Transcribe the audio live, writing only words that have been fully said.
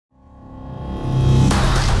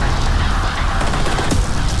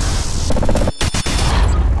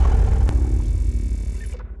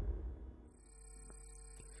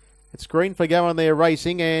green for going there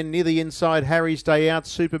racing, and near the inside, Harry's Day Out,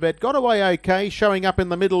 Superbet got away okay. Showing up in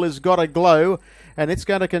the middle is Got a Glow, and it's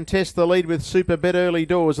going to contest the lead with Superbet early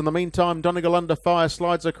doors. In the meantime, Donegal Under Fire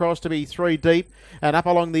slides across to be 3 deep, and up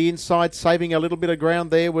along the inside, saving a little bit of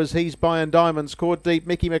ground there, was He's Buying Diamonds. Caught deep,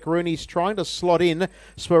 Mickey McRooney's trying to slot in.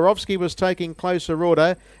 Swarovski was taking closer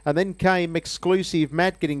order, and then came Exclusive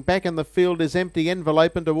Matt. Getting back in the field is Empty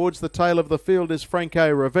Envelope, and towards the tail of the field is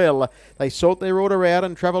Franco Ravel. They sort their order out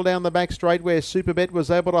and travel down the back straight, where Superbet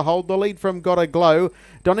was able to hold the lead from Got a Glow.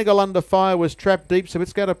 Donegal Under Fire was trapped deep, so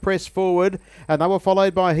it's going to press forward, and they were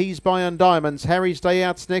followed by He's Buying Diamonds. Harry's Day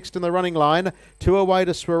Out's next in the running line. 2 away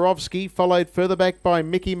to Swarovski, followed further back by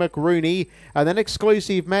Mickey McRooney, and then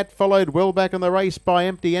Exclusive Matt followed well back in the race by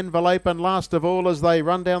Empty Envelope, and last of all, as they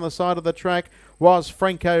run down the side of the track, was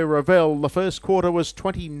Franco Ravel. The first quarter was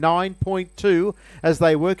 29.2 as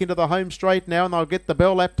they work into the home straight now, and they'll get the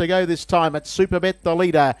bell lap to go this time. It's Superbet the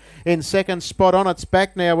leader. In second spot on its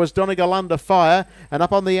back now was Donegal Under Fire, and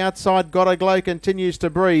up on the outside, Got a Glow continues to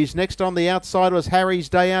breeze. Next on the outside was Harry's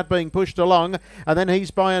Day Out being pushed along, and then He's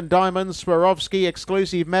Buying Diamonds, Swarovski,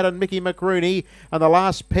 Exclusive Matt and Mickey McRooney, and the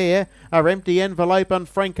last pair are Empty Envelope and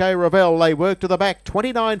Franco Ravel. They work to the back.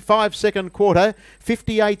 29.5 second quarter,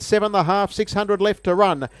 58.7 the half, 600 left to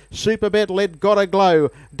run. Superbet led Got a Glow.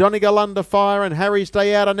 Donegal Under Fire and Harry's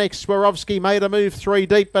Day Out are next. Swarovski made a move 3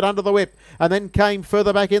 deep, but under the whip, and then came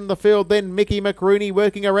further back in the field. Then Mickey McRooney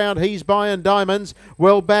working around He's Buying Diamonds.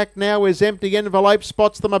 Well back now is Empty Envelope,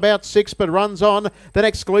 spots them about 6, but runs on. Then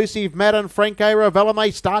Exclusive Matt and Franco Ravel, and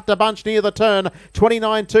they start to bunch near the turn.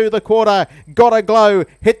 29.2 the quarter. Got a Glow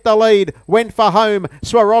hit the lead, went for home.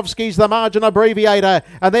 Swarovski's the margin abbreviator,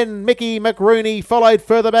 and then Mickey McRooney followed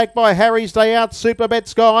further back by Harry's Day Out.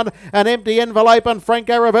 Superbet's gone, an Empty Envelope and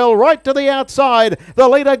Franco Ravel right to the outside. The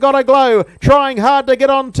leader Got a Glow, trying hard to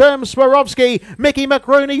get on terms. Swarovski, Mickey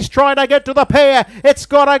McRooney's trying to get to the pair. It's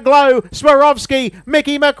Got a Glow, Swarovski,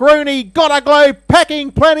 Mickey McRooney, Got a Glow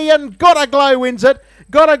packing plenty, and Got a Glow wins it.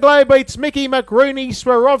 Got a Glow beats Mickey McRooney,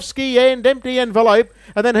 Swarovski and Empty Envelope,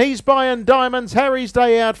 and then He's Buying Diamonds, Harry's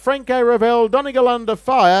Day Out, Franco Ravel, Donegal Under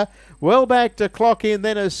Fire. Well back to clock in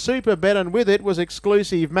then as Superbet, and with it was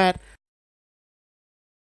Exclusive Matt.